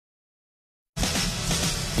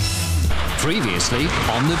Previously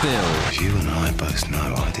on the bill. You and I both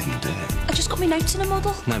know I didn't do it. I just got my notes in a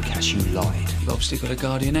model. No, Cass, you lied. You've obviously got a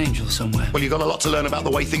guardian angel somewhere. Well, you've got a lot to learn about the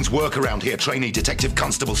way things work around here, trainee detective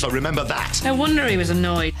constable, so remember that. No wonder he was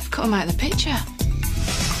annoyed. I've got him out of the picture.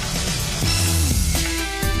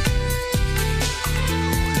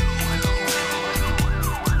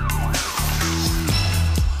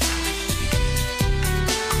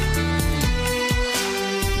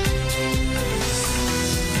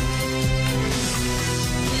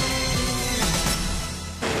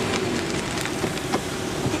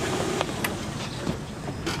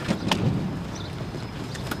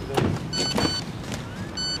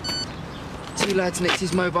 Two lads nicked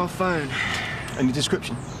his mobile phone. Any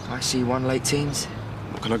description? I see one late teens.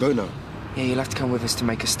 Can I go now? Yeah, you'll have to come with us to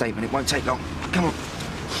make a statement. It won't take long. Come on.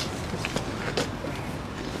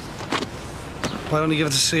 Why don't you give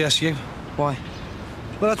it to CSU? Why?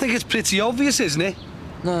 Well, I think it's pretty obvious, isn't it?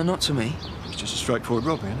 No, not to me. It's just a straightforward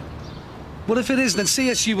robbery, isn't it? Well, if it is, then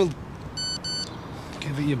CSU will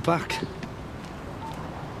give it you back.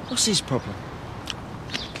 What's his problem?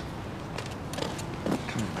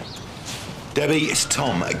 Debbie, it's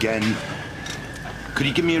Tom again. Could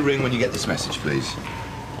you give me a ring when you get this message, please?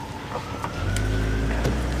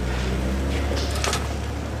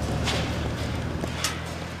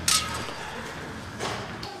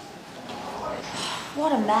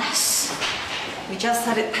 What a mess. We just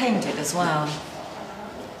had it painted as well.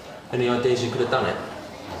 Any ideas you could have done it?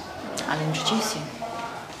 I'll introduce you.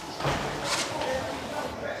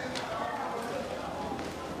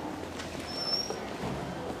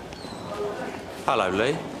 Hello,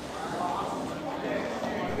 Lee.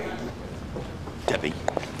 Debbie,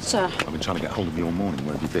 Sir, I've been trying to get hold of you all morning.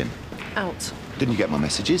 Where have you been? out. Didn't you get my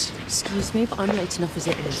messages? Excuse me, but I'm late enough as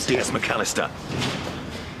it is. DS McAllister.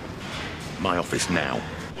 My office now.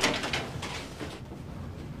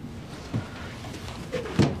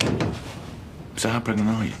 So how pregnant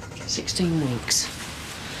are you? 16 weeks.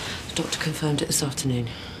 The doctor confirmed it this afternoon.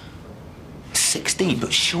 16,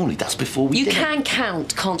 but surely that's before we You did it. can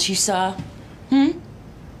count, can't you, sir?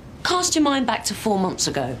 Cast your mind back to 4 months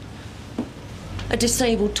ago. A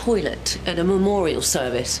disabled toilet at a memorial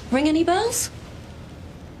service. Ring any bells?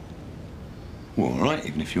 Well, all right,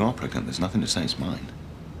 even if you are pregnant, there's nothing to say it's mine.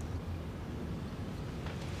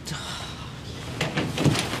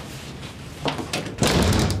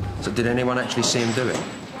 So did anyone actually see him do it?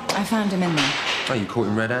 I found him in there. Oh, you caught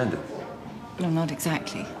him red-handed? No, not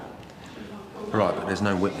exactly. Right, but there's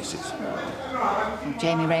no witnesses.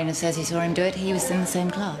 Jamie Rayner says he saw him do it. He was in the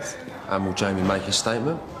same class. And will Jamie make a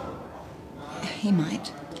statement? He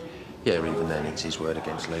might. Yeah, even then, it's his word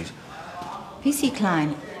against Lee's. PC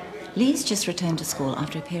Klein. Lee's just returned to school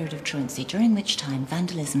after a period of truancy, during which time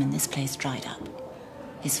vandalism in this place dried up.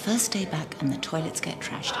 His first day back and the toilets get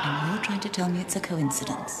trashed, and you're trying to tell me it's a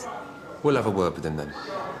coincidence. We'll have a word with him then.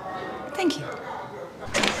 Thank you.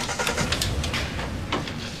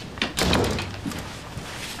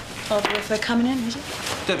 Hardly if they're coming in, is it?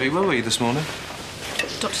 Debbie, where were you this morning?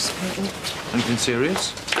 Doctor's appointment. Anything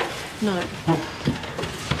serious? No.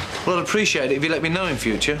 Well, I'd appreciate it if you let me know in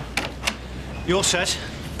future. You're set?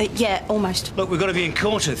 Yeah, almost. Look, we've got to be in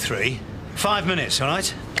court at 3. 5 minutes, all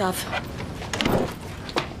right? Gov.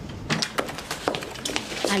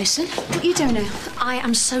 Alison, what are you doing now? I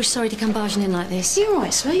am so sorry to come barging in like this. You all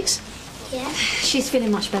right, sweets? Yeah. She's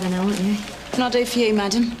feeling much better now, aren't you? Can I do for you,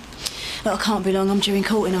 madam? Well, I can't be long. I'm due in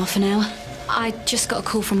court in half an hour. I just got a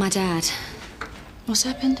call from my dad. What's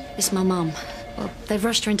happened? It's my mum. Well, they've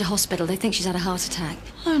rushed her into hospital. They think she's had a heart attack.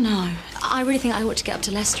 Oh, no. I really think I ought to get up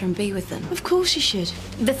to Leicester and be with them. Of course you should.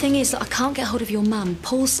 The thing is that I can't get hold of your mum.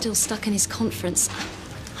 Paul's still stuck in his conference.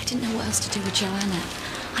 I didn't know what else to do with Joanna.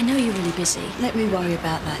 I know you're really busy. Let me worry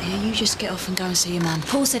about that here. You just get off and go and see your mum.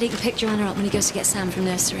 Paul said he can pick Joanna up when he goes to get Sam from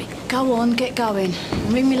nursery. Go on, get going.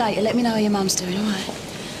 Ring me later. Let me know how your mum's doing, all right?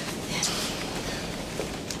 Yeah.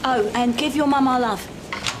 Oh, and give your mum our love.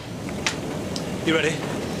 You ready?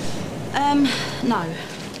 No.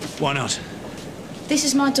 Why not? This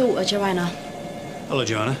is my daughter, Joanna. Hello,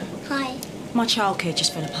 Joanna. Hi. My childcare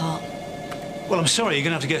just fell apart. Well, I'm sorry, you're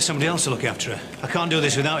going to have to get somebody else to look after her. I can't do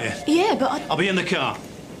this without you. Yeah, but I'll be in the car.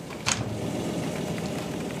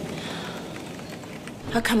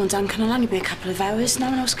 Oh, come on, Dan. Can only be a couple of hours? No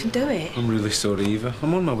one else can do it. I'm really sorry, Eva.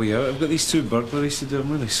 I'm on my way out. I've got these 2 burglaries to do.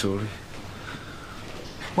 I'm really sorry.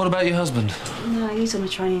 What about your husband? No, he's on a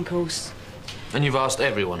training course. And you've asked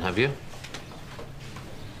everyone, have you?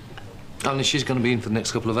 Only she's going to be in for the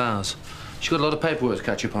next couple of hours. She's got a lot of paperwork to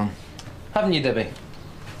catch up on. Haven't you, Debbie?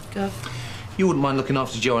 Gov. You wouldn't mind looking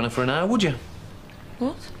after Joanna for an hour, would you?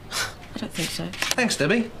 What? I don't think so. Thanks,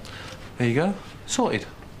 Debbie. There you go. Sorted.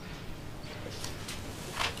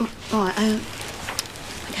 Right,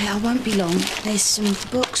 OK, I won't be long. There's some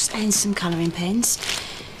books and some colouring pens.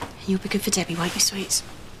 And you'll be good for Debbie, won't you, sweets?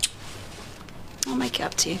 I'll make it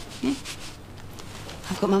up to you, yeah?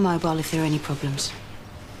 I've got my mobile if there are any problems.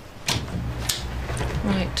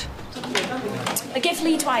 Right. I give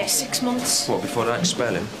Lee Dwyer 6 months. What, before I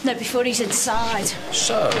expel him? No, before he's inside.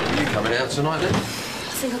 So, are you coming out tonight then? I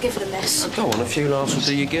think I'll give it a miss. Go on, a few laughs will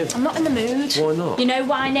do you good. I'm not in the mood. Why not? You know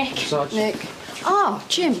why, Nick? Sarge? Nick. Ah,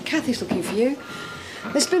 Jim, Kathy's looking for you.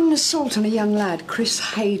 There's been an assault on a young lad, Chris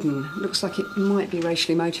Hayden. Looks like it might be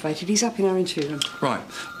racially motivated. He's up in our interview room. Right.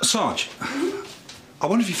 Sarge, I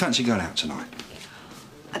wonder if you fancy going out tonight?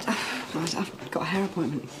 I've got a hair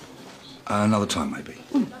appointment. Another time, maybe.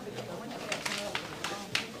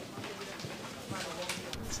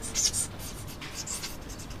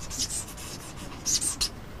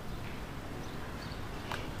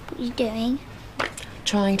 What are you doing?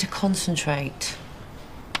 Trying to concentrate.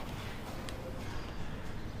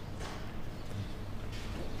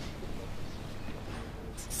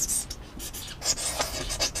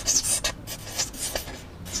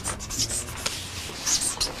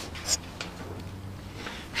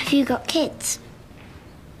 Have you got kids?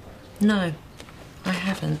 No, I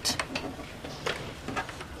haven't.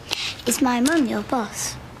 Is my mum your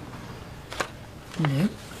boss? No.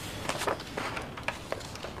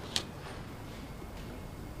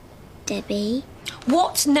 Debbie?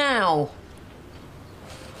 What now?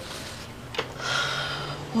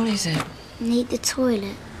 What is it? Need the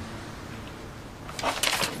toilet.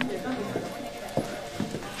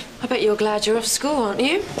 I bet you're glad you're off school, aren't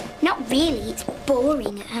you? Not really, it's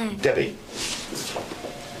boring at home. Debbie.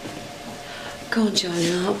 Go on,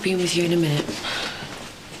 Charlie, I'll be in with you in a minute.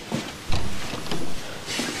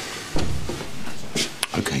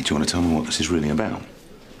 OK, do you want to tell me what this is really about?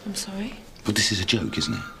 I'm sorry? But this is a joke,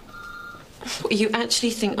 isn't it? What, you actually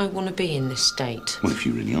think I want to be in this state? Well, if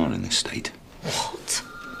you really are in this state. What?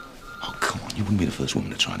 Oh, come on, you wouldn't be the first woman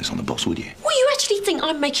to try this on the boss, would you? What, you actually think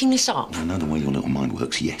I'm making this up? I know the way your little mind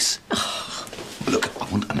works, yes. But look, I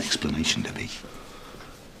want an explanation, Debbie.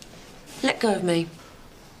 Let go of me.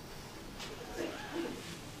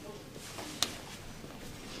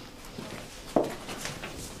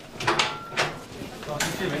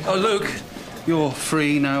 Oh, Luke, you're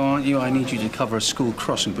free now, aren't you? I need you to cover a school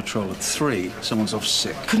crossing patrol at 3. Someone's off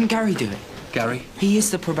sick. Couldn't Gary do it? Gary? He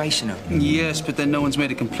is the probationer. Yes, but then no one's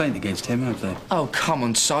made a complaint against him, have they? Oh, come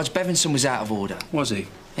on, Sarge. Bevinson was out of order. Was he?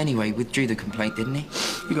 Anyway, he withdrew the complaint, didn't he?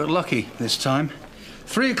 You got lucky this time.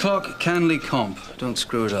 3 o'clock, Canley Comp. Don't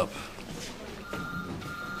screw it up.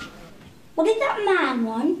 What did that man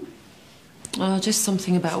want? Oh, just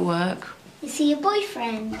something about work. Is he your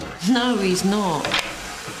boyfriend? No, he's not.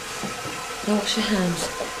 Now wash your hands.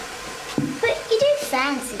 But you do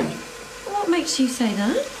fancy him. What makes you say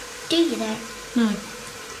that? Do you though? No.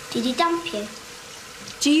 Did he dump you?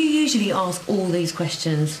 Do you usually ask all these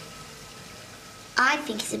questions? I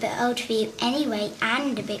think he's a bit old for you anyway,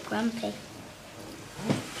 and a bit grumpy.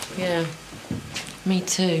 Yeah, me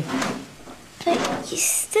too. But you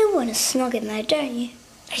still want to snog him though, don't you?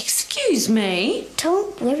 Excuse me?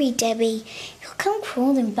 Don't worry, Debbie. He'll come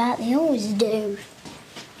crawling back, they always do.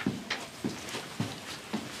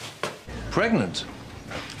 Pregnant?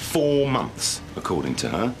 4 months, according to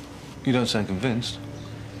her. You don't sound convinced.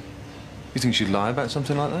 You think she'd lie about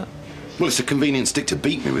something like that? Well, it's a convenient stick to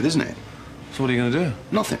beat me with, isn't it? So what are you going to do?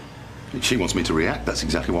 Nothing. If she wants me to react, that's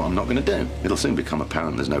exactly what I'm not going to do. It'll soon become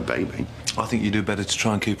apparent there's no baby. I think you do better to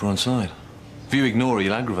try and keep her on side. If you ignore her,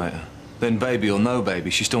 you'll aggravate her. Then baby or no baby,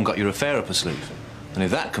 she's still got your affair up her sleeve. And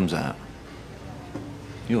if that comes out,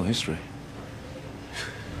 you're history.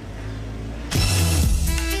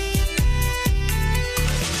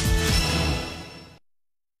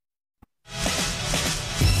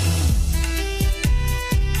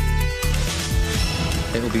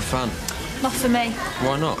 It'll be fun. Not for me.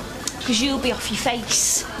 Why not? Because you'll be off your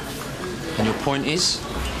face. And your point is?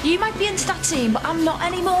 You might be into that team, but I'm not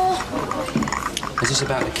anymore. Is this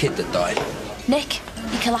about the kid that died? Nick,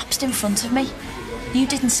 he collapsed in front of me. You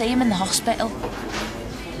didn't see him in the hospital.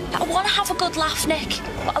 I want to have a good laugh, Nick,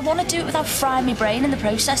 but I want to do it without frying my brain in the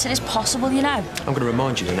process. It is possible, you know. I'm going to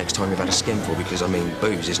remind you the next time you've had a skinful because, I mean,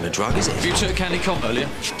 booze isn't a drug, is it? You took Candy Comp earlier?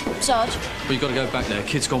 Sarge? Well, you've got to go back there.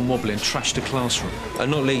 Kid's gone wobbly and trashed the classroom.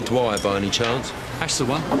 And not Lee Dwyer by any chance? That's the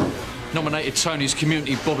one. Nominated Tony's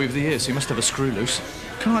Community Bobby of the Year, so he must have a screw loose.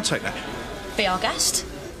 Can I take that? Be our guest.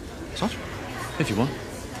 Sarge? If you want.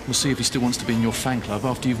 We'll see if he still wants to be in your fan club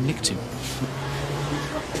after you've nicked him.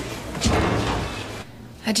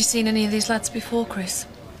 Had you seen any of these lads before, Chris?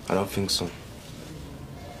 I don't think so.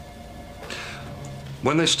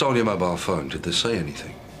 When they stole your mobile phone, did they say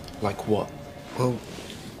anything? Like what? Well,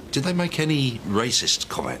 did they make any racist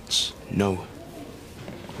comments? No.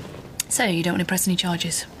 So, you don't want to press any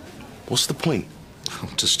charges? What's the point?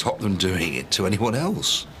 To stop them doing it to anyone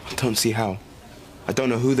else. I don't see how. I don't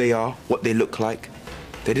know who they are, what they look like.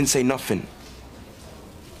 They didn't say nothing.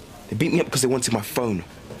 They beat me up because they wanted my phone.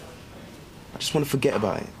 I just want to forget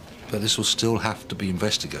about it. But this will still have to be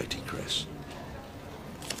investigated, Chris.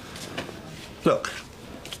 Look,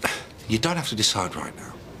 you don't have to decide right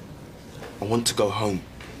now. I want to go home.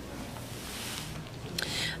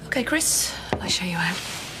 OK, Chris, I'll show you out.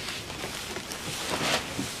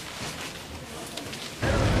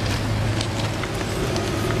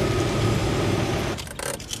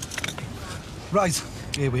 Right,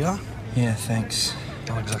 here we are. Yeah, thanks.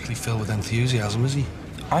 Not exactly filled with enthusiasm, is he?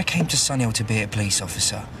 I came to Sunhill to be a police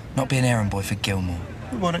officer, not be an errand boy for Gilmore.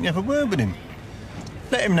 Well, why don't you have a word with him?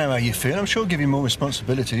 Let him know how you feel. I'm sure he'll give you more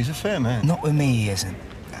responsibility. He's a fair man. Not with me, he isn't.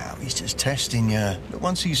 Oh, he's just testing you. But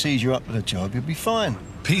once he sees you're up to the job, you'll be fine.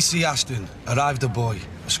 PC Aston, arrived a boy,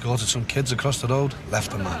 escorted some kids across the road,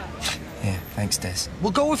 left a man. Yeah, thanks, Des.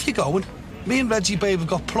 Well, go if you're going. Me and Reggie, babe, have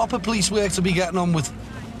got proper police work to be getting on with.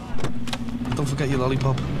 Don't forget your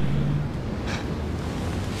lollipop.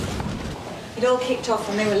 It all kicked off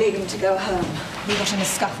when they were leaving to go home. We got in a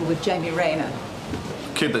scuffle with Jamie Rayner.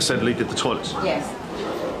 Kid that said Lee did the toilets? Yes.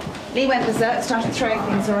 Lee went berserk, started throwing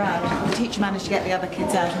things around. The teacher managed to get the other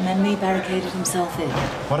kids out, and then Lee barricaded himself in.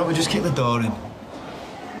 Why don't we just kick the door in?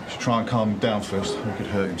 Should try and calm him down first. He could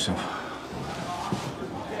hurt himself.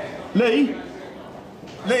 Lee?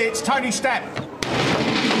 Lee, it's Tony Stepp.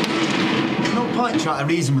 No point trying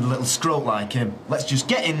to reason with a little scrote like him. Let's just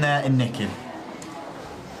get in there and nick him.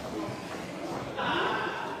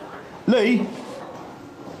 Lee?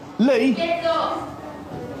 Lee? Get off!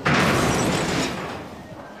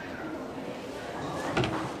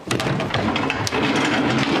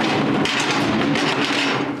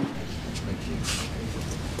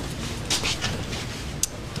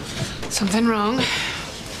 Something wrong?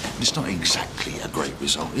 It's not exactly a great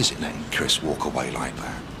result, is it, letting Chris walk away like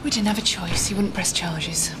that? We didn't have a choice. He wouldn't press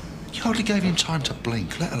charges. You hardly gave him time to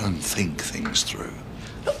blink, let alone think things through.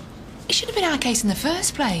 Look, it should have been our case in the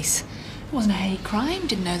first place. It wasn't a hate crime,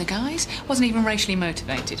 didn't know the guys, wasn't even racially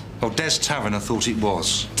motivated. Well, Des Taverner thought it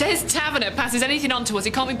was. Des Taverner passes anything on to us.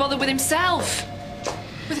 He can't be bothered with himself.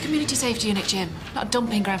 We're the community safety unit, Jim. Not a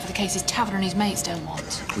dumping ground for the cases Taverner and his mates don't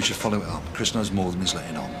want. We should follow it up. Chris knows more than he's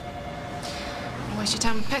letting on. Don't waste your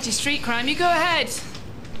time with petty street crime. You go ahead.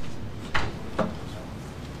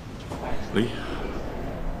 Lee?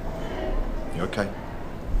 You okay?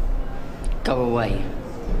 Go away.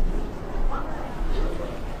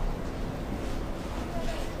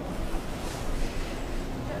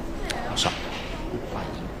 What's up? Why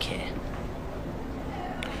do you care?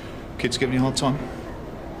 Kids giving you a hard time?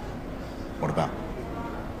 What about?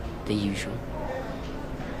 The usual.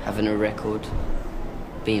 Having a record.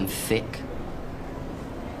 Being thick.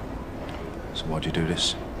 So why'd you do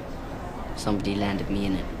this? Somebody landed me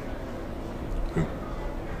in it. Who?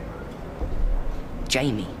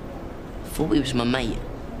 Jamie. Thought he was my mate.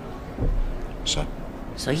 So?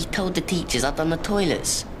 So he told the teachers I'd done the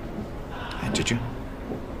toilets. And did you?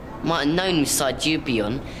 Might have known whose side you'd be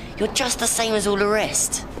on. You're just the same as all the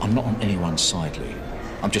rest. I'm not on anyone's side, Lee.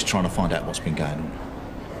 I'm just trying to find out what's been going on.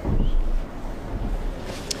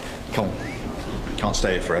 Come on. Can't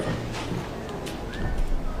stay here forever.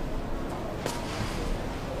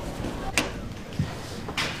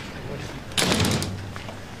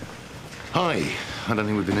 Hi. I don't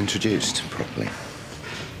think we've been introduced properly.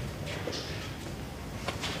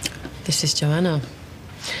 This is Joanna,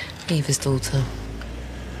 Eva's daughter.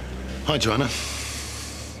 Hi, Joanna.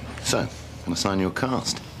 So, can I sign your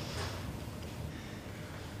cast?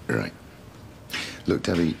 Right. Look,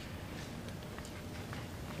 Debbie,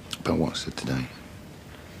 about what I said today.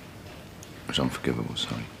 It was unforgivable,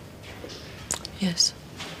 sorry. Yes.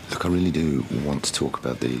 Look, I really do want to talk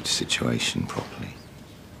about the situation properly.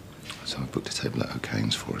 So I booked a table at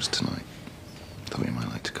O'Kane's for us tonight. Thought you might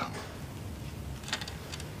like to come.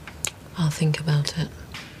 I'll think about it.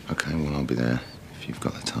 OK, well, I'll be there if you've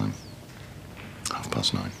got the time.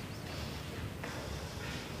 9:30.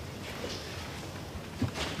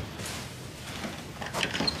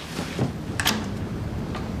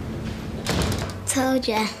 Told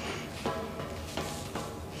ya.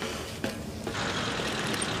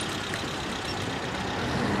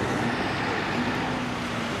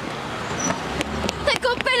 Let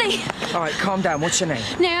go of Billy! All right, calm down. What's your name?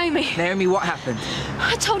 Naomi. Naomi, what happened?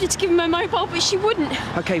 I told her to give him my mobile, but she wouldn't.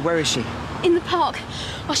 OK, where is she? In the park.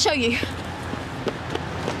 I'll show you.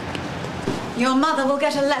 Your mother will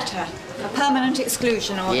get a letter. A permanent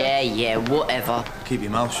exclusion order. Yeah, whatever. Keep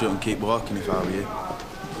your mouth shut and keep walking if I were you.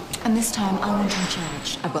 And this time I want him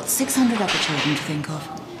charged. I've got 600 other children to think of.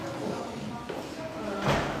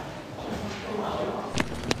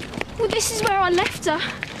 Well, this is where I left her.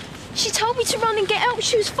 She told me to run and get help.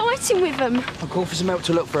 She was fighting with them. I'll call for some help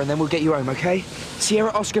to look for her and then we'll get you home, OK?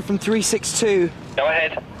 Sierra Oscar from 362. Go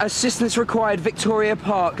ahead. Assistance required, Victoria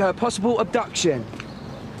Park. Possible abduction.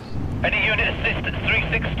 Any unit assist at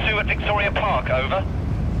 362 at Victoria Park, over. Do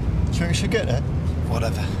you think we should get that?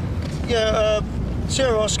 Whatever. Yeah,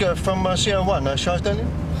 Sierra Oscar from Sierra 1, Charles, don't you?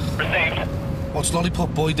 Received. What's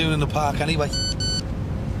Lollipop Boy doing in the park anyway?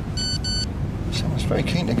 Someone's very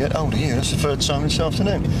keen to get hold of you. That's the third time this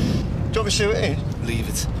afternoon. Do you want me to see what it is? Leave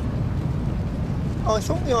it. I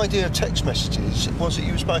thought the idea of text messages was that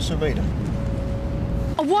you were supposed to read them.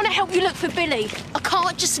 I want to help you look for Billy. I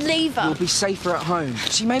can't just leave her. You'll be safer at home.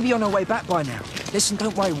 She may be on her way back by now. Listen,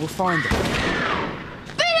 don't worry, we'll find her.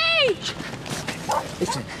 Billy!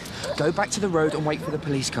 Listen, go back to the road and wait for the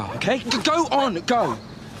police car, OK? Go on, go!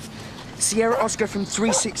 Sierra Oscar from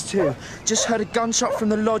 362. Just heard a gunshot from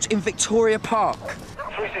the lodge in Victoria Park.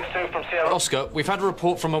 362 from Sierra... Oscar, we've had a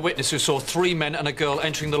report from a witness who saw 3 men and a girl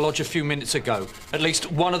entering the lodge a few minutes ago. At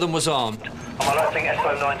least one of them was armed. I'm alerting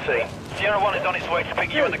SO19. Sierra 1 is on its way to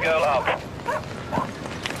pick you and the girl up.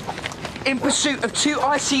 In pursuit of 2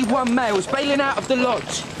 IC1 males bailing out of the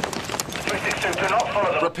lodge. 362, do not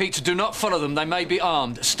follow them. Repeat, do not follow them. They may be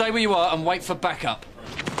armed. Stay where you are and wait for backup.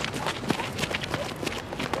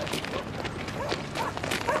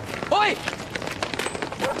 Oi!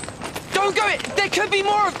 Don't go it! There could be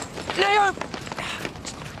more of... Leo!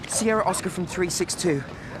 Sierra Oscar from 362.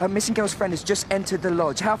 A missing girl's friend has just entered the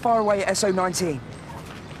lodge. How far away at SO19?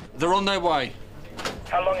 They're on their way.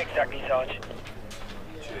 How long exactly, Sarge?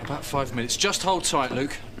 About 5 minutes. Just hold tight,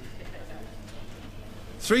 Luke.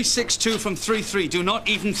 362 from 33. Do not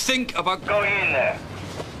even think about going in there.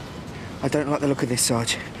 I don't like the look of this,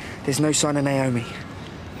 Sarge. There's no sign of Naomi.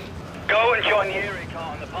 Go and join the Erie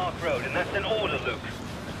car on the Park Road, and that's an order, Luke.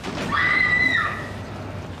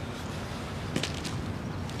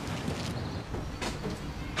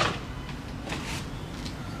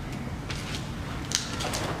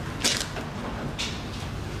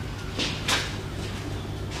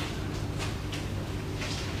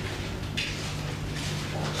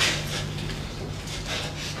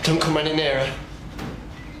 Don't come any nearer.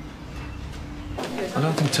 I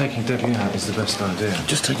don't think taking Debbie out is the best idea.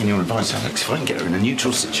 Just taking your advice, Alex. If I can get her in a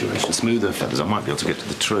neutral situation, smooth her feathers, I might be able to get to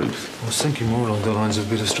the truth. I was thinking more along the lines of a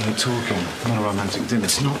bit of straight talking, not a romantic dinner.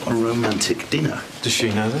 It's not a romantic dinner. Does she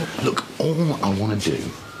know that? Look, all I want to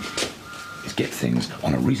do is get things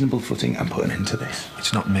on a reasonable footing and put an end to this.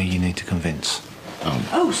 It's not me you need to convince.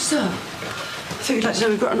 Oh, sir. I thought you'd like to know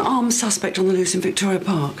we've got an armed suspect on the loose in Victoria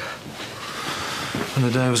Park. And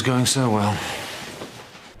the day was going so well.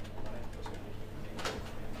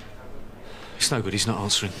 It's no good, he's not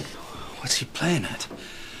answering. What's he playing at?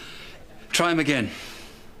 Try him again.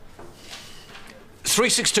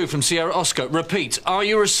 362 from Sierra Oscar. Repeat, are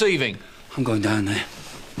you receiving? I'm going down there.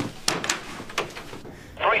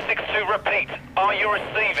 362, repeat. Are you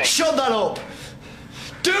receiving? Shut that up!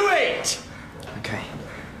 Do it! OK.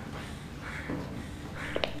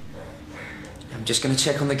 I'm just going to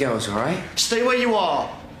check on the girls, all right? Stay where you are.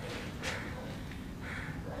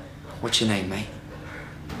 What's your name, mate?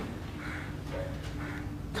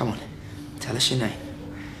 Come on, tell us your name.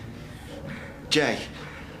 Jay.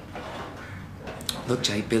 Look,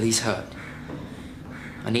 Jay, Billy's hurt.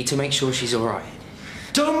 I need to make sure she's all right.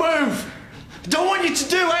 Don't move! Don't want you to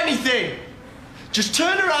do anything! Just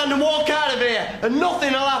turn around and walk out of here, and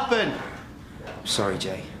nothing will happen. Sorry,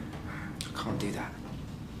 Jay. I can't do that.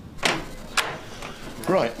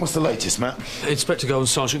 Right, what's the latest, Matt? Inspector Gold and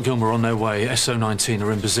Sergeant Gilmer are on their way. SO19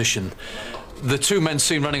 are in position. The 2 men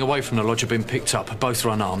seen running away from the lodge have been picked up. Both are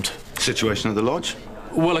unarmed. Situation at the lodge?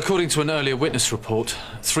 Well, according to an earlier witness report,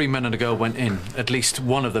 3 men and a girl went in. At least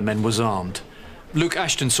one of the men was armed. Luke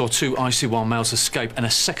Ashton saw 2 IC1 males escape and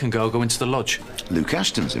a second girl go into the lodge. Luke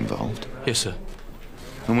Ashton's involved? Yes, sir.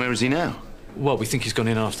 And where is he now? Well, we think he's gone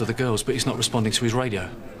in after the girls, but he's not responding to his radio.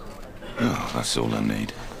 Oh, that's all I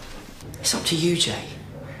need. It's up to you, Jay.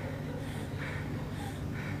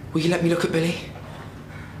 Will you let me look at Billy?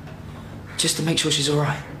 Just to make sure she's all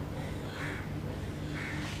right.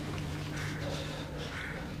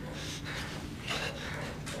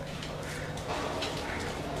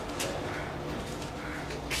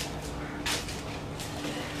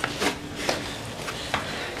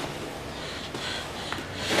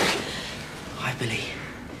 Hi, Billy.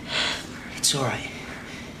 It's all right.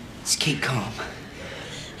 Just keep calm.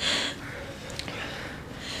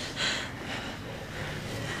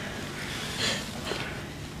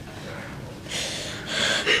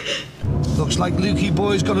 like Lukey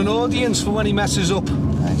boy's got an audience for when he messes up.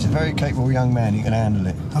 He's a very capable young man. He can handle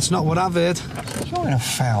it. That's not what I've heard. You're in a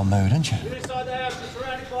foul mood, aren't you? Get inside the house. You're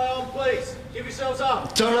surrounded by armed police. Give yourselves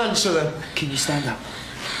up. Don't answer them. Can you stand up?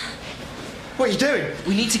 What are you doing?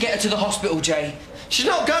 We need to get her to the hospital, Jay. She's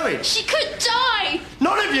not going. She could die!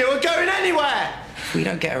 None of you are going anywhere! If we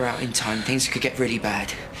don't get her out in time, things could get really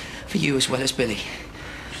bad. For you as well as Billy.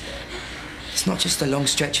 It's not just a long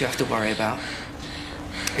stretch you have to worry about.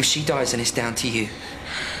 If she dies, then it's down to you.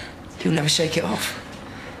 You'll never shake it off.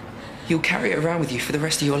 You'll carry it around with you for the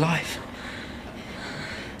rest of your life.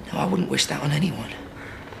 No, I wouldn't wish that on anyone.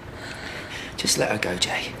 Just let her go,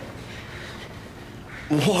 Jay.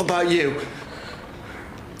 What about you?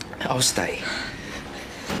 I'll stay.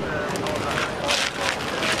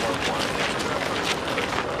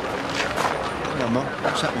 Hello, Mum.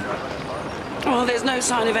 What's happening? Well, there's no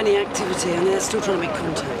sign of any activity, and they're still trying to make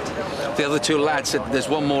contact. The other two lads said there's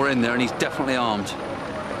one more in there, and he's definitely armed.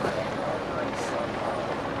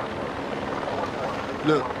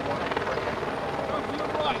 Look.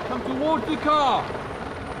 Right, come towards the car.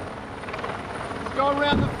 Go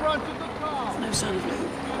around the front of the car. There's no sign of Luke.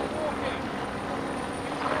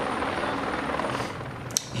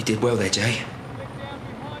 You did well there, Jay.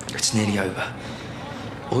 It's nearly over.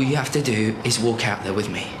 All you have to do is walk out there with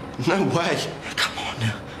me. No way. Come on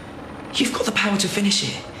now. You've got the power to finish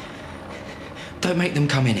it. Don't make them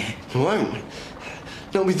come in here. I won't.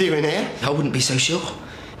 Not with you in here. I wouldn't be so sure.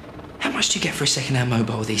 How much do you get for a second-hand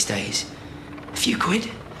mobile these days? A few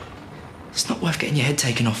quid? It's not worth getting your head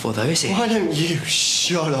taken off for, though, is it? Why don't you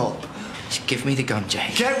shut up? Just give me the gun, Jay.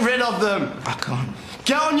 Get rid of them! I can't.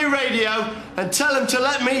 Get on your radio and tell them to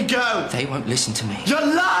let me go! They won't listen to me. You're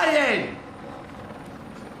lying!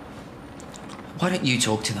 Why don't you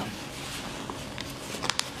talk to them?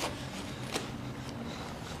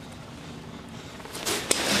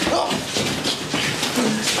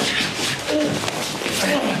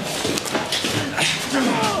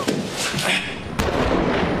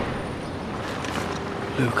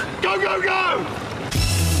 Luke. Go, go, go!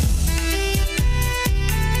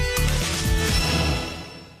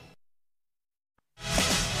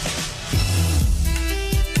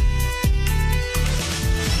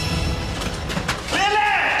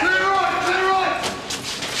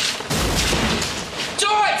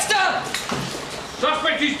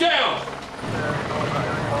 Suspect is down!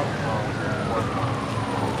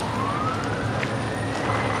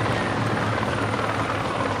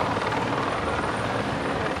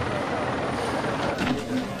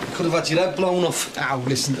 Could have had your head blown off. Oh,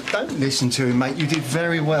 listen, don't listen to him, mate. You did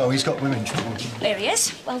very well. He's got women trouble. There he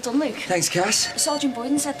is. Well done, Luke. Thanks, Cass. Sergeant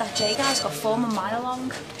Boyden said that J guy's got 4 mile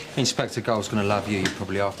long. Inspector Gold's going to love you. You're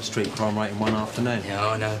probably half the street crime rate in one afternoon. Yeah,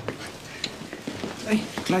 I know. Hey,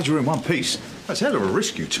 glad you're in one piece. That's a hell of a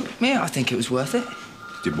risk you took. Yeah, I think it was worth it.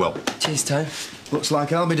 Did well. Cheers, Toe. Looks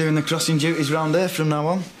like I'll be doing the crossing duties round here from now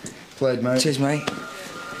on. Played, mate. Cheers, mate.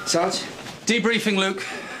 Sarge? Debriefing, Luke.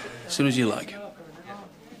 As soon as you like.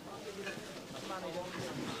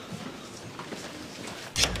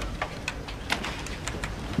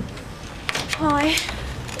 Hi.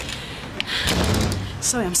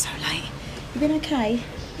 Sorry I'm so late. You been okay?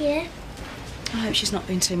 Yeah. I hope she's not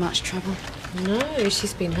been too much trouble. No,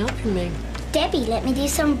 she's been helping me. Debbie, let me do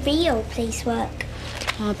some real police work.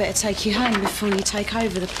 I better take you home before you take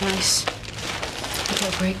over the place. You've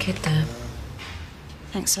got a great kid there.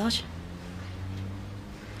 Thanks, Sarge.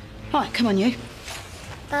 Right, come on, you.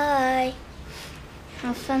 Bye.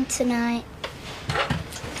 Have fun tonight.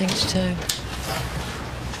 Thanks, Joe.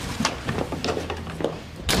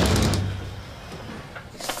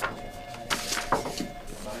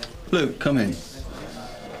 Luke, come in.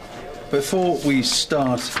 Before we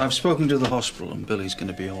start, I've spoken to the hospital and Billy's going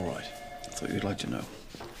to be all right. I thought you'd like to know.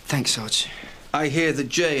 Thanks, Sarge. I hear that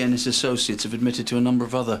Jay and his associates have admitted to a number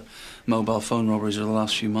of other mobile phone robberies over the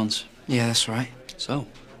last few months. Yeah, that's right. So,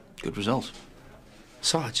 good result.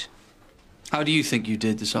 Sarge? How do you think you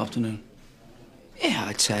did this afternoon? Yeah,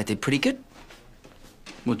 I'd say I did pretty good.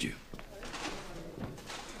 Would you?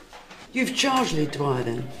 You've charged Lee Dwyer,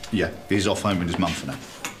 then? Yeah, he's off home with his mum for now.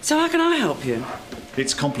 So how can I help you?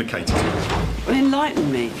 It's complicated. Well,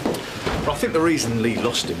 enlighten me. But I think the reason Lee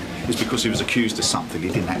lost him is because he was accused of something he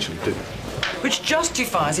didn't actually do. Which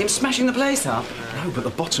justifies him smashing the place up. No, but the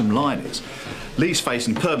bottom line is, Lee's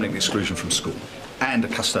facing permanent exclusion from school and a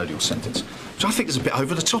custodial sentence, which I think is a bit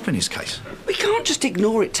over the top in his case. We can't just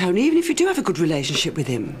ignore it, Tony, even if you do have a good relationship with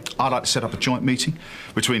him. I'd like to set up a joint meeting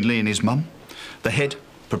between Lee and his mum, the head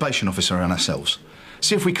probation officer and ourselves,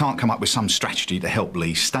 See if we can't come up with some strategy to help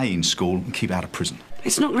Lee stay in school and keep out of prison.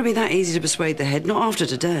 It's not going to be that easy to persuade the head, not after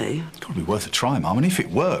today. It's got to be worth a try, Mum, and if it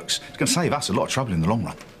works, it's going to save us a lot of trouble in the long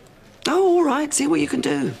run. Oh, all right, see what you can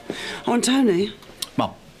do. Oh, and Tony.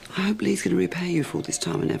 Mum. I hope Lee's going to repay you for all this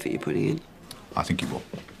time and effort you're putting in. I think he will.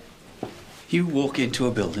 You walk into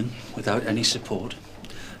a building without any support,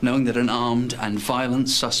 knowing that an armed and violent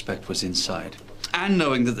suspect was inside, and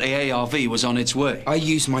knowing that the ARV was on its way. I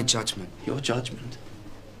used my judgment. Your judgment?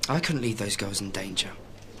 I couldn't leave those girls in danger.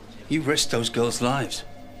 You risked those girls' lives.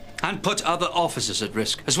 And put other officers at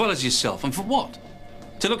risk, as well as yourself. And for what?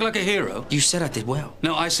 To look like a hero? You said I did well.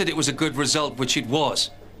 No, I said it was a good result, which it was.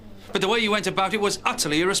 But the way you went about it was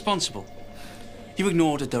utterly irresponsible. You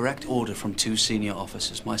ignored a direct order from 2 senior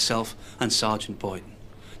officers, myself and Sergeant Boyden,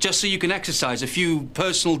 just so you can exercise a few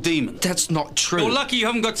personal demons. That's not true. You're lucky you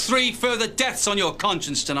haven't got 3 further deaths on your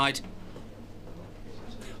conscience tonight.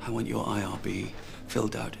 I want your IRB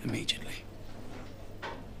filled out immediately.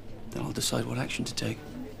 Then I'll decide what action to take.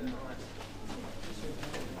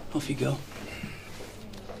 Off you go.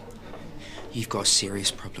 You've got a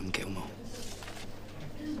serious problem, Gilmore.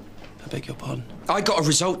 I beg your pardon? I got a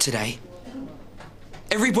result today.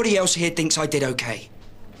 Everybody else here thinks I did okay.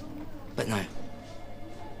 But no.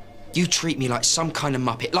 You treat me like some kind of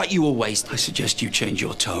muppet, like you always do. I suggest you change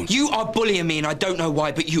your tone. You are bullying me and I don't know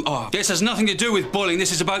why, but you are. This has nothing to do with bullying.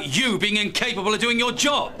 This is about you being incapable of doing your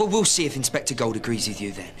job. Well, we'll see if Inspector Gold agrees with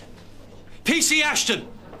you then. PC Ashton!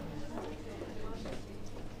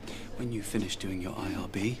 When you finish doing your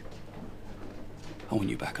IRB, I want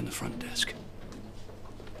you back on the front desk.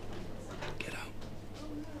 Get out.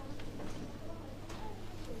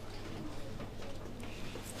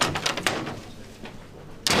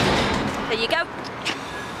 There you go.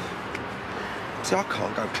 See, I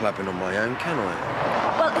can't go clubbing on my own, can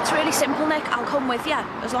I? Well, it's really simple, Nick. I'll come with you,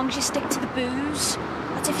 as long as you stick to the booze.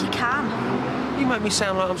 That's if you can. You make me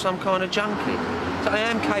sound like I'm some kind of junkie. So I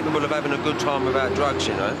am capable of having a good time without drugs,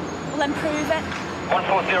 you know. Well, then prove it.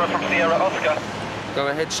 140 from Sierra Oscar. Go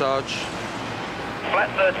ahead, Sarge. Flat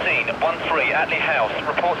 13, 13, Atley House.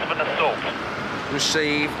 Reports of an assault.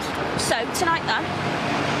 Received. So, tonight then?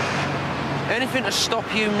 Anything to stop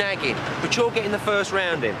you nagging, but you're getting the first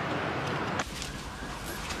round in.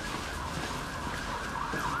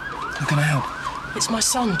 How can I help? It's my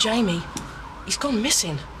son, Jamie. He's gone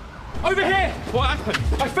missing. Over here! What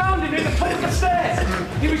happened? I found him in the top of the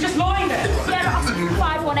stairs! He was just lying there! Sierra Oscar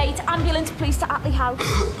 518, ambulance police to Atley House.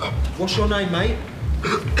 What's your name, mate?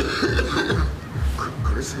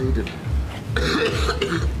 Chris Hayden.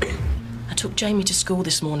 I took Jamie to school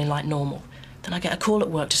this morning like normal. Then I get a call at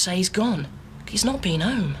work to say he's gone. He's not been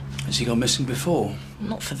home. Has he gone missing before?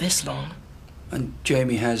 Not for this long. And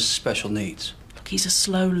Jamie has special needs? Look, he's a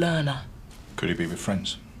slow learner. Could he be with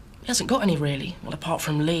friends? He hasn't got any, really. Well, apart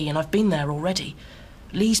from Lee, and I've been there already.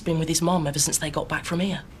 Lee's been with his mum ever since they got back from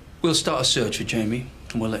here. We'll start a search for Jamie,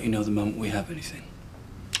 and we'll let you know the moment we have anything.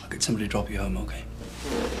 I'll get somebody to drop you home, OK?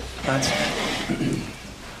 Lads.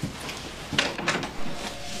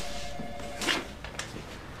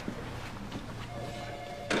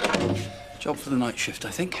 Job for the night shift,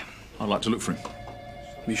 I think. I'd like to look for him.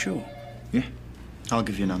 You sure? Yeah. I'll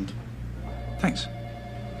give you an hand. Thanks.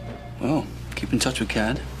 Well, keep in touch with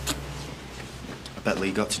Cad. I bet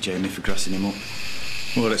Lee got to Jamie for grassing him up.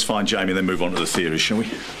 Well, let's find Jamie, then move on to the theories, shall we?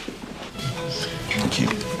 Thank you.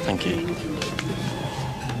 Thank you.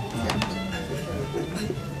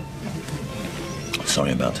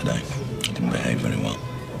 Sorry about today. I didn't behave very well.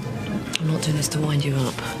 I'm not doing this to wind you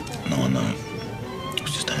up. No, I know. It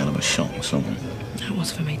was just a hell of a shock for someone. That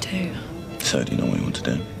was for me too. So, do you know what you want to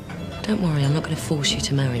do? Don't worry, I'm not going to force you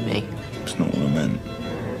to marry me. It's not what I meant.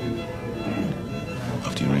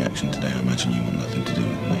 After your reaction today, I imagine you want nothing to do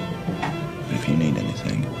with me. But if you need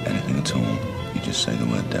anything at all, you just say the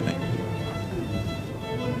word Debbie.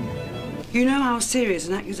 You know how serious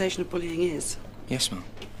an accusation of bullying is? Yes, ma'am.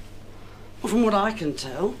 Well, from what I can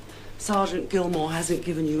tell, Sergeant Gilmore hasn't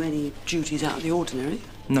given you any duties out of the ordinary.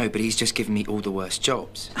 No, but he's just given me all the worst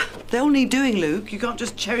jobs. They'll need doing, Luke. You can't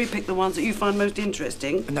just cherry-pick the ones that you find most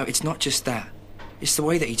interesting. No, it's not just that. It's the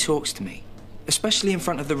way that he talks to me, especially in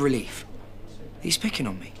front of the relief. He's picking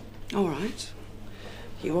on me. All right.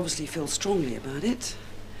 You obviously feel strongly about it,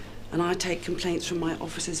 and I take complaints from my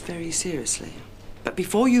officers very seriously. But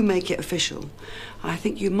before you make it official, I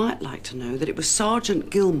think you might like to know that it was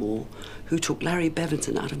Sergeant Gilmore who took Larry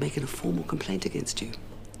Beventon out of making a formal complaint against you.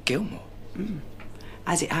 Gilmore?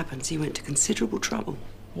 As it happens, he went to considerable trouble.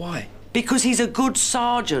 Why? Because he's a good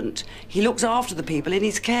sergeant. He looks after the people in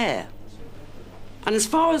his care. And as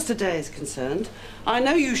far as today is concerned, I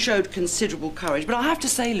know you showed considerable courage, but I have to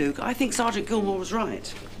say, Luke, I think Sergeant Gilmore was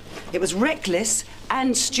right. It was reckless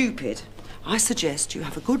and stupid. I suggest you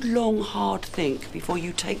have a good, long, hard think before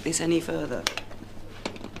you take this any further.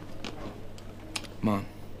 Mom.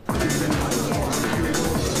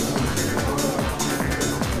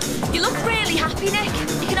 You look really happy, Nick.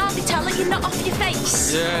 You can hardly tell that you're not off your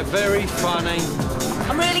face. Yeah, very funny.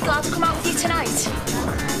 I'm really glad to come out with you tonight.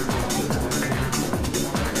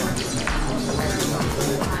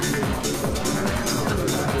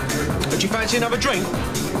 Do you fancy another drink?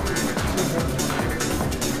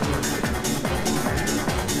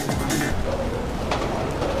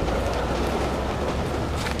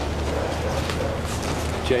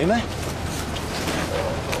 Jamie?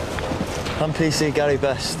 I'm PC Gary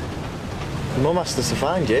Best. Your mum asked us to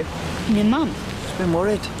find you. Your mum? She's been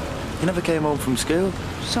worried. You never came home from school.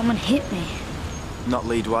 Someone hit me. Not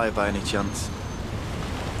lead wire by any chance?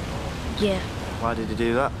 Yeah. Why did he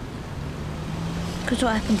do that? Because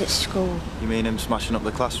what happened at school. You mean him smashing up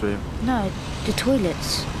the classroom? No, the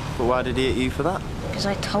toilets. But why did he hit you for that? Because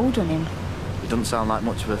I told on him. He doesn't sound like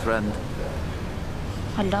much of a friend.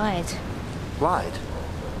 I lied. Lied?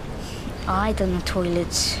 I done the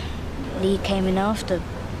toilets. Lee came in after.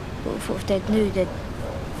 But if they'd knew, they'd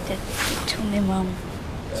tell me mum.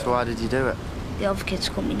 So why did you do it? The other kids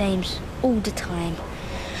call me names all the time.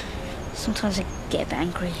 Sometimes I get a bit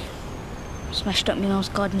angry. Smashed up my mum's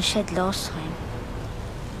garden shed last time.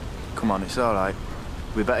 Come on, it's all right.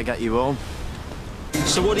 We better get you home.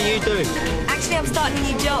 So what are you doing? Actually, I'm starting a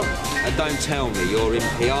new job. Don't tell me, you're in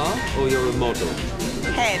PR or you're a model?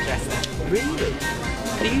 Hairdresser. Really?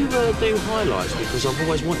 Do you do highlights? Because I've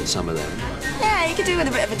always wanted some of them. Yeah, you could do with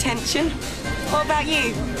a bit of attention. What about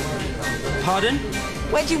you? Pardon?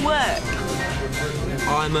 Where do you work?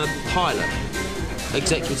 I'm a pilot.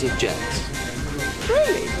 Executive jets.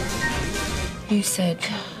 Really? You said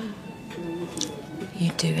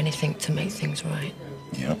you'd do anything to make things right.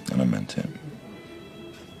 Yeah, and I meant it.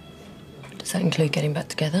 Does that include getting back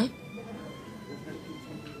together?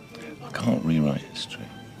 I can't rewrite history.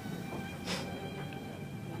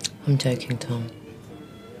 I'm joking, Tom.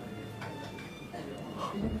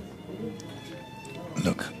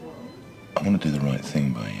 Look, I want to do the right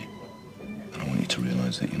thing by you. And I want you to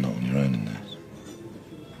realise that you're not on your own in this.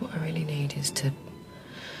 What I really need is to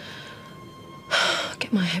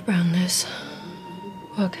get my head around this.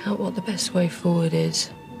 Work out what the best way forward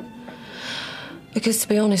is. Because to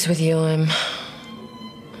be honest with you, I'm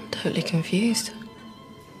totally confused.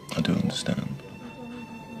 I do understand.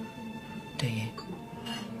 Do you?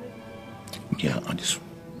 Yeah, I just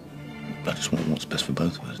want what's best for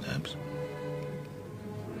both of us, Debs.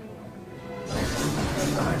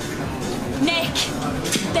 Nick!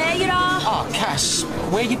 There you are! Oh, Cass,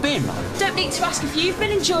 where you been? Don't need to ask if you've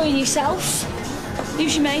been enjoying yourself.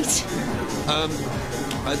 Who's your mate?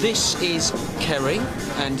 This is Kerry,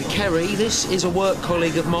 and Kerry, this is a work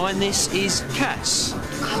colleague of mine, this is Cass.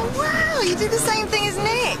 Oh, wow, you do the same thing as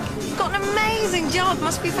Nick. You've got an amazing job,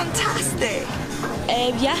 must be fantastic.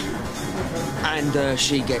 Yeah. And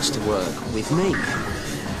she gets to work with me.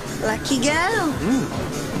 Lucky girl.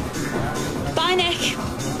 Bye, Nick.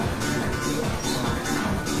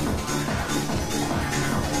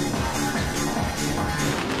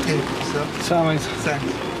 Sorry, mate. Thanks.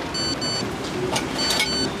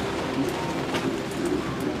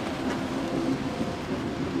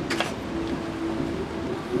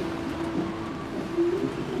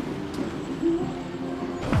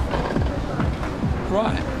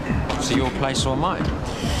 Right. So your place or mine?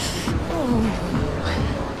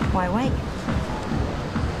 Why wait?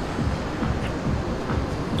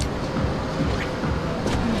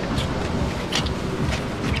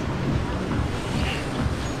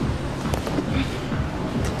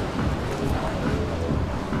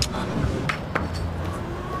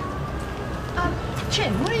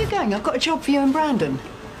 Jim, where are you going? I've got a job for you and Brandon.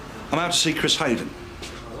 I'm out to see Chris Hayden,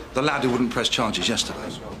 the lad who wouldn't press charges yesterday.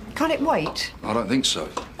 Can't it wait? I don't think so.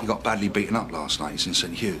 He got badly beaten up last night. He's in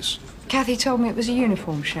St Hugh's. Kathy told me it was a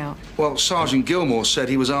uniform shout. Well, Sergeant Gilmore said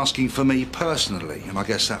he was asking for me personally, and I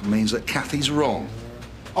guess that means that Kathy's wrong.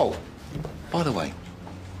 Oh, by the way,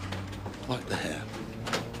 I like the hair.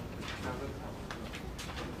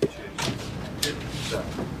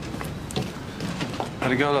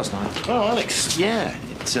 How'd it go last night? Oh, Alex, yeah,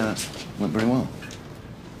 it went very well.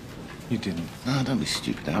 You didn't? No, don't be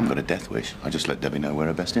stupid. I haven't got a death wish. I just let Debbie know where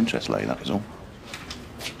her best interests lay, that was all.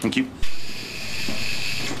 Thank you.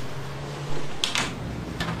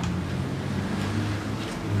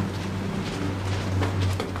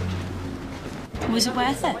 Was it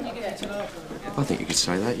worth it? I think you could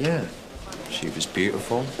say that, yeah. She was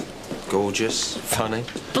beautiful, gorgeous, funny.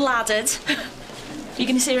 Bladdered. You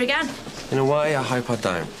going to see her again? In a way, I hope I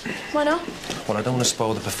don't. Why not? Well, I don't want to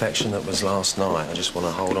spoil the perfection that was last night. I just want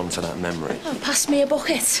to hold on to that memory. Oh, pass me a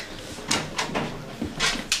bucket.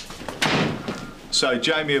 So,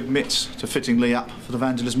 Jamie admits to fitting Lee up for the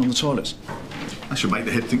vandalism on the toilets. That should make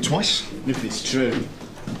the head think twice. If it's true.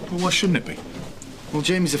 Well, why shouldn't it be? Well,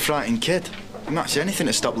 Jamie's a frightened kid. He might say anything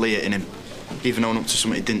to stop Lee hitting him, even owning up to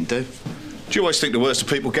something he didn't do. Do you always think the worst of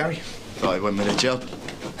people, Gary? Thought he went with a job.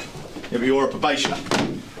 Yeah, but you're a probationer.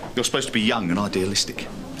 You're supposed to be young and idealistic.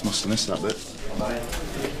 Must have missed that bit.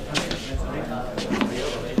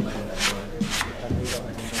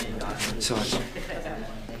 Sarge.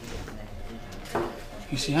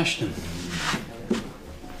 You see Ashton?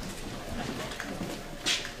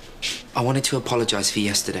 I wanted to apologise for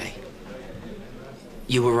yesterday.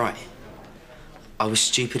 You were right. I was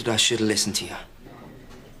stupid and I should have listened to you.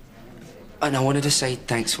 And I wanted to say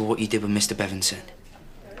thanks for what you did with Mr. Bevanson.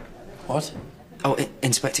 What? Oh,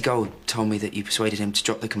 Inspector Gold told me that you persuaded him to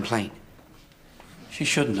drop the complaint. She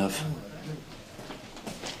shouldn't have.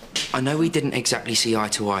 I know we didn't exactly see eye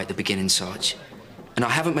to eye at the beginning, Sarge. And I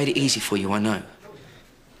haven't made it easy for you, I know.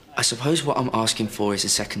 I suppose what I'm asking for is a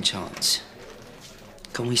second chance.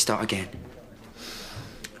 Can we start again?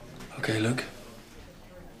 OK, Luke.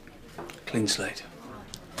 Clean slate.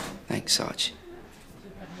 Thanks, Sarge.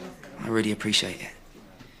 I really appreciate it.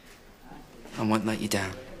 I won't let you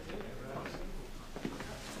down.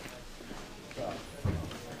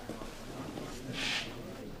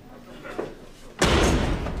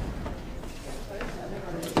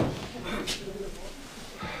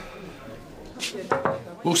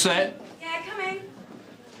 All set? Yeah, coming.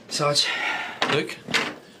 Sarge. Luke,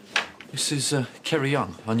 this is Kerry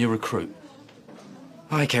Young, our new recruit.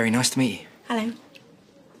 Hi, Kerry. Nice to meet you. Hello.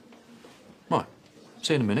 Right.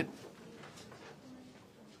 See you in a minute.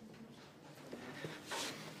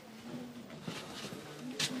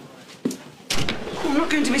 I'm not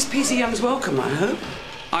going to miss PC Young's welcome, I hope.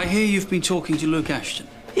 I hear you've been talking to Luke Ashton.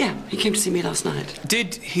 Yeah, he came to see me last night.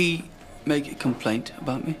 Did he make a complaint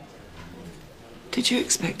about me? Did you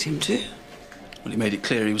expect him to? Well, he made it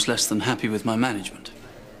clear he was less than happy with my management.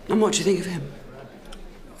 And what do you think of him?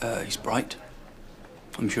 He's bright.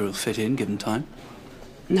 I'm sure he'll fit in, given time.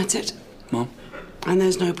 And that's it? Mom? And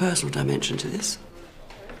there's no personal dimension to this?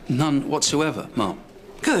 None whatsoever, Mom.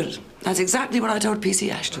 Good. That's exactly what I told PC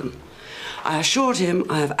Ashton. I assured him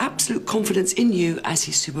I have absolute confidence in you as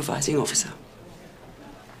his supervising officer.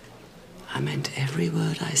 I meant every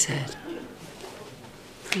word I said.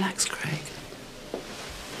 Relax, Craig.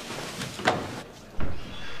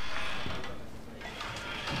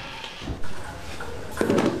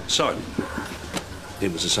 So,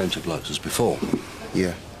 it was the same two blokes as before?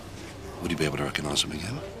 Yeah. Would you be able to recognise them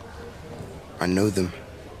again? I know them.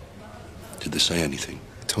 Did they say anything?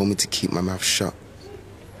 They told me to keep my mouth shut.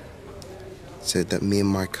 Said that me and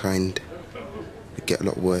my kind would get a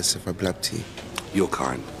lot worse if I blabbed to you. Your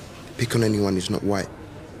kind? Pick on anyone who's not white.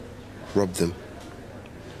 Rob them.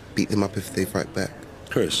 Beat them up if they fight back.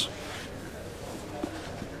 Chris,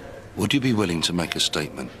 would you be willing to make a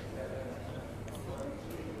statement?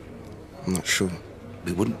 I'm not sure.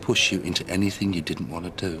 We wouldn't push you into anything you didn't want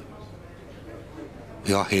to do.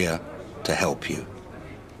 We are here to help you.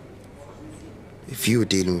 If you were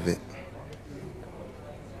dealing with it,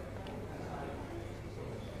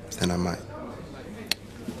 then I might.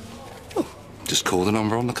 Just call the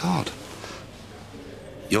number on the card.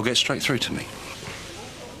 You'll get straight through to me.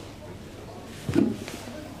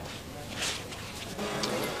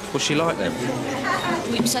 What's she like then?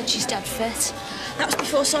 William said she's dead fit. That was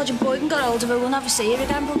before Sergeant Boyden got hold of her. We'll never see her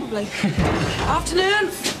again, probably.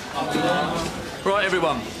 Afternoon. Right,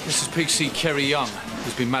 everyone. This is PC Kerry Young,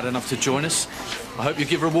 who's been mad enough to join us. I hope you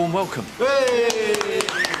give her a warm welcome. Hey!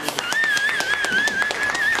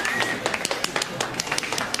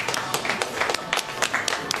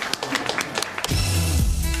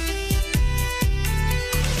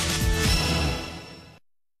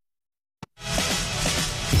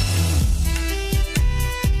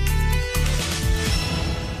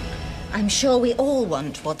 I'm sure we all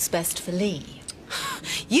want what's best for Lee.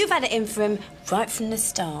 You've had it in for him right from the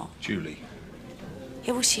start. Julie.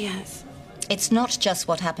 Yeah, well, she has. It's not just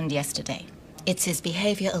what happened yesterday. It's his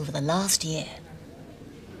behaviour over the last year.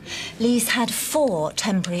 Lee's had 4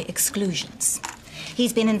 temporary exclusions.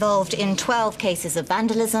 He's been involved in 12 cases of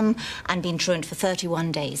vandalism and been truant for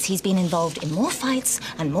 31 days. He's been involved in more fights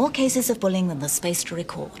and more cases of bullying than there's space to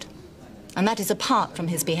record. And that is apart from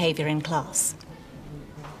his behaviour in class.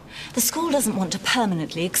 The school doesn't want to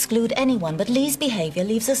permanently exclude anyone, but Lee's behaviour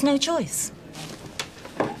leaves us no choice.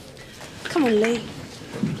 Come on, Lee.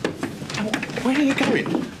 Where are you going?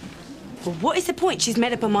 Well, what is the point? She's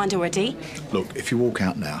made up her mind already. Look, if you walk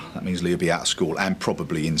out now, that means Lee will be out of school and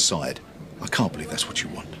probably inside. I can't believe that's what you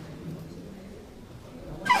want.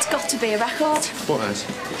 It's got to be a record. What has?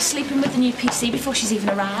 Sleeping with the new PC before she's even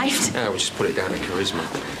arrived. Yeah, we'll just put it down to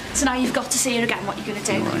charisma. So now you've got to see her again. What are you going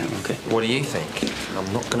to do? Right, OK. What do you think?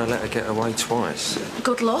 I'm not going to let her get away twice.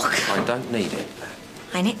 Good luck. I don't need it.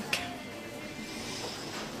 Hi, Nick.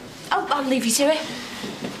 Oh, I'll leave you to it.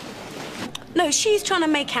 No, she's trying to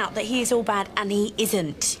make out that he is all bad, and he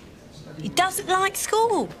isn't. He doesn't like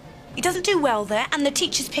school. He doesn't do well there, and the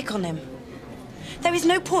teachers pick on him. There is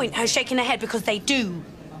no point her shaking her head because they do.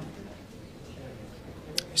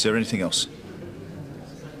 Is there anything else?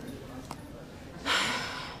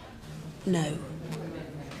 No.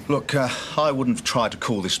 Look, I wouldn't have tried to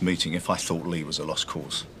call this meeting if I thought Lee was a lost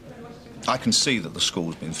cause. I can see that the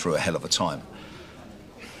school's been through a hell of a time.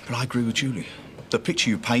 But I agree with Julie. The picture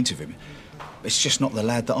you paint of him, it's just not the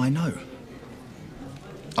lad that I know.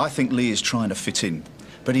 I think Lee is trying to fit in,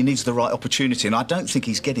 but he needs the right opportunity, and I don't think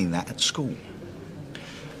he's getting that at school.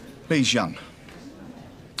 Lee's young.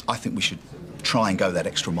 I think we should try and go that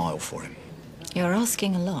extra mile for him. You're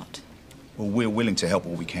asking a lot. Well, we're willing to help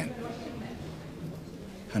all we can.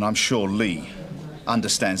 And I'm sure Lee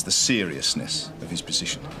understands the seriousness of his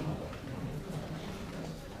position.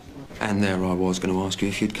 And there I was going to ask you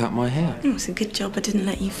if you'd cut my hair. Oh, it's a good job I didn't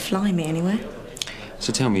let you fly me anywhere.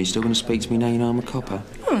 So tell me, you still going to speak to me now you know I'm a copper?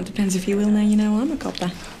 Oh, it depends if you will now you know I'm a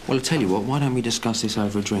copper. Well, I'll tell you what, why don't we discuss this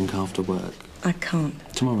over a drink after work? I can't.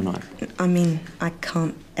 Tomorrow night? I mean, I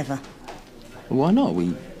can't ever. Well, why not?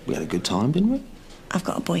 We had a good time, didn't we? I've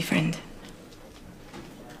got a boyfriend.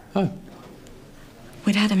 Oh.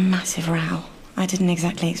 We'd had a massive row. I didn't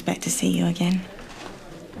exactly expect to see you again.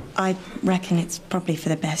 I reckon it's probably for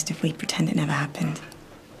the best if we pretend it never happened.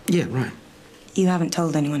 Yeah, right. You haven't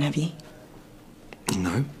told anyone, have you?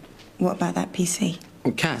 No. What about that PC?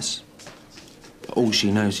 Well, Cass, all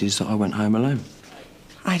she knows is that I went home alone.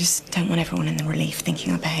 I just don't want everyone in the relief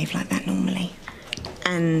thinking I behave like that normally.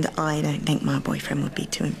 And I don't think my boyfriend would be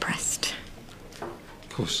too impressed. Of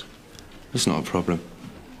course. It's not a problem.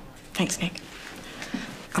 Thanks, Nick.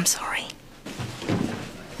 I'm sorry.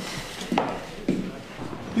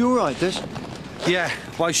 You all right, Des? Yeah,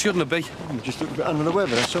 why shouldn't it be? You just look a bit under the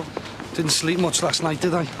weather, that's all. Didn't sleep much last night,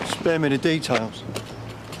 did I? Spare me the details.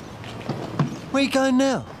 Where are you going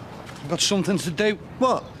now? I've got something to do.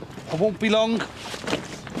 What? I won't be long.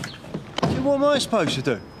 What am I supposed to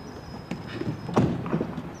do?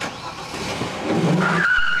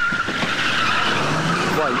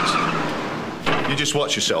 Wait. You just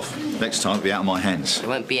watch yourself. Next time it'll be out of my hands. It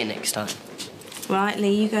won't be here next time. Right,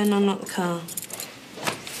 Lee, you go and unlock the car.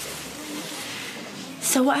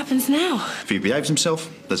 So what happens now? If he behaves himself,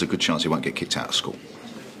 there's a good chance he won't get kicked out of school.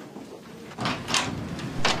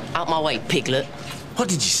 Out my way, piglet. What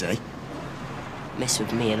did you say? Mess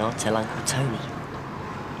with me and I'll tell Uncle Tony.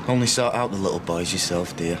 Only sort out the little boys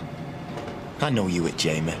yourself, dear. I know you at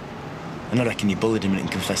Jamie. And I reckon you bullied him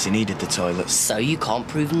and confessed he needed the toilets. So you can't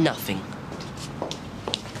prove nothing.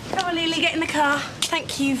 Come on, Lily, get in the car.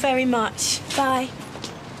 Thank you very much. Bye.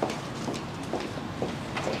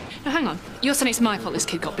 Now, hang on. You're saying it's my fault this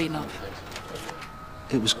kid got beaten up?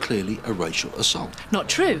 It was clearly a racial assault. Not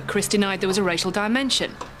true. Chris denied there was a racial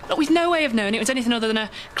dimension. Look, we've no way of knowing it was anything other than a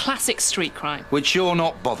classic street crime. Which you're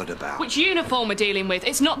not bothered about. Which uniform we're dealing with?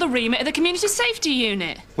 It's not the remit of the Community Safety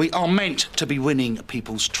Unit. We are meant to be winning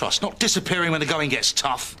people's trust, not disappearing when the going gets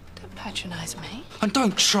tough. Don't patronise me. And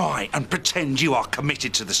don't try and pretend you are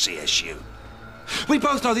committed to the CSU. We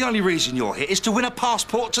both know the only reason you're here is to win a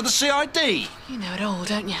passport to the CID. You know it all,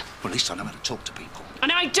 don't you? Well, at least I know how to talk to people.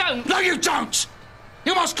 And I don't! No, you don't!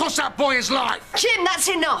 You must cost that boy his life! Jim, that's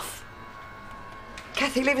enough!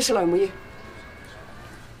 Kathy, leave us alone, will you?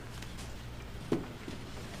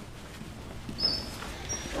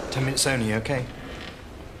 Ten minutes only, OK?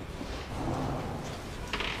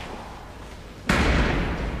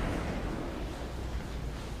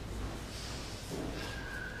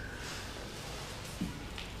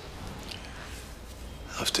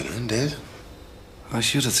 Afternoon, Dad. I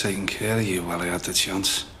should have taken care of you while I had the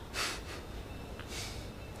chance.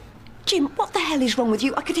 Jim, what the hell is wrong with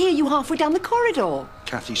you? I could hear you halfway down the corridor.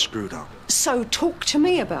 Kathy screwed up. So talk to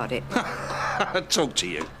me about it. Talk to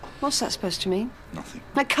you. What's that supposed to mean? Nothing.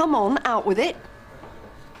 Now, come on, out with it.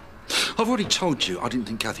 I've already told you I didn't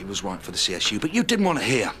think Kathy was right for the CSU, but you didn't want to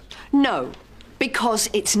hear. No, because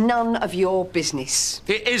it's none of your business.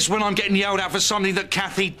 It is when I'm getting yelled at for something that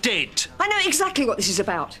Kathy did. I know exactly what this is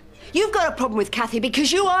about. You've got a problem with Kathy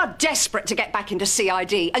because you are desperate to get back into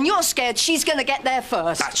CID, and you're scared she's going to get there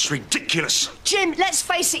first. That's ridiculous. Jim, let's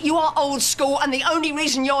face it, you are old school, and the only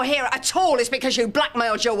reason you're here at all is because you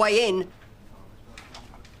blackmailed your way in.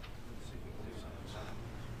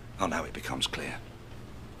 Oh, now it becomes clear.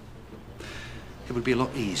 It would be a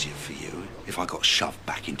lot easier for you if I got shoved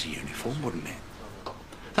back into uniform, wouldn't it?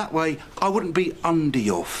 That way, I wouldn't be under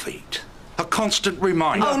your feet. A constant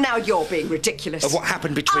reminder. Oh, now you're being ridiculous. Of what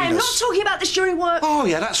happened between us. I'm not talking about this during work. Oh,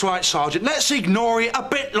 yeah, that's right, Sergeant. Let's ignore it a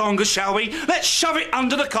bit longer, shall we? Let's shove it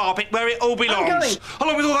under the carpet where it all belongs. I'm going.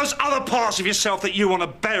 Along with all those other parts of yourself that you want to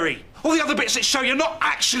bury. All the other bits that show you're not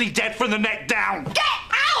actually dead from the neck down. Get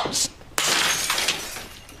out!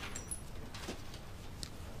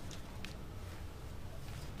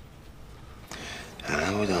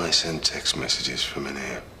 How would I send text messages from in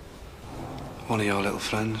here? One of your little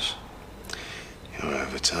friends. You're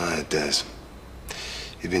overtired, Des.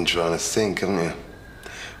 You've been trying to think, haven't you?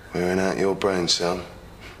 Wearing out your brain cell.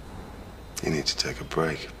 You need to take a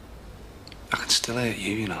break. I can still hate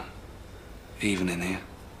you, you know. Even in here.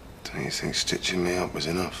 Don't you think stitching me up was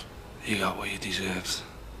enough? You got what you deserved.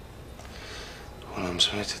 Well, I'm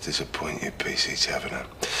sorry to disappoint you, PC Taverner,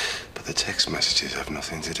 but the text messages have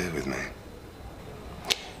nothing to do with me.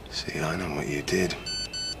 See, I know what you did.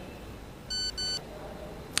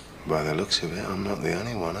 By the looks of it, I'm not the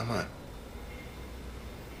only one, am I?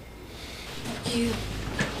 You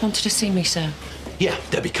wanted to see me, sir? Yeah,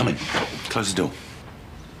 Debbie, come in. Close the door.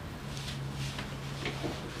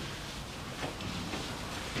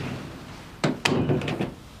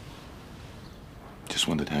 Just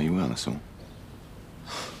wondered how you were, that's all.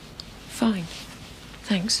 Fine.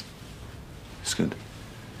 Thanks. It's good.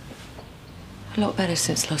 A lot better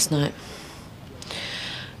since last night.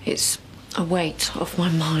 It's a weight off my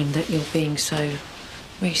mind that you're being so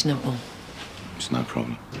reasonable. It's no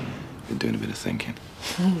problem. Been doing a bit of thinking.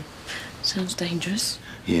 Sounds dangerous.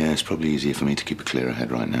 Yeah, it's probably easier for me to keep a clearer head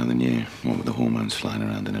right now than you. What with the hormones flying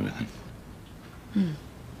around and everything.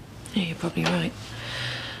 Yeah, you're probably right.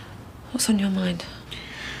 What's on your mind?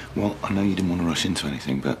 Well, I know you didn't want to rush into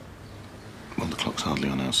anything, but... Well, the clock's hardly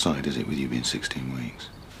on our side, is it, with you being 16 weeks?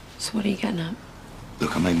 So what are you getting at?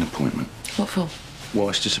 Look, I made an appointment. What for? Well,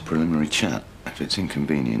 it's just a preliminary chat. If it's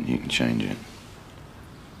inconvenient, you can change it.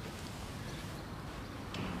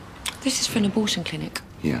 This is for an abortion clinic.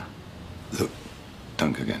 Yeah. Look,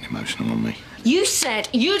 don't go getting emotional on me. You said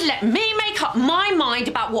you'd let me make up my mind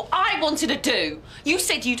about what I wanted to do. You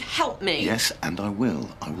said you'd help me. Yes, and I will.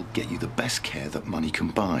 I will get you the best care that money can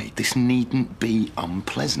buy. This needn't be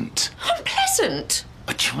unpleasant. Unpleasant?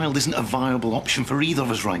 A child isn't a viable option for either of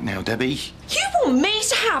us right now, Debbie. You want me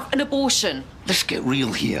to have an abortion? Let's get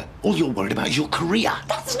real here. All you're worried about is your career.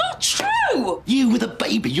 That's not true! You with a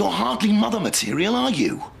baby, you're hardly mother material, are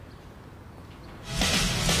you?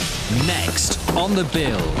 Next on the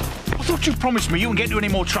bill. I thought you promised me you wouldn't get into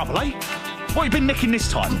any more trouble, eh? What have you been nicking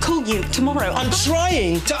this time? I'll call you tomorrow. I'm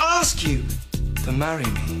trying to ask you to marry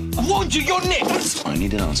me. I warned you, you're nicked! I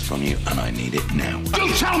need an answer from you, and I need it now.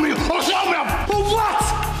 You tell me or tell me! For what?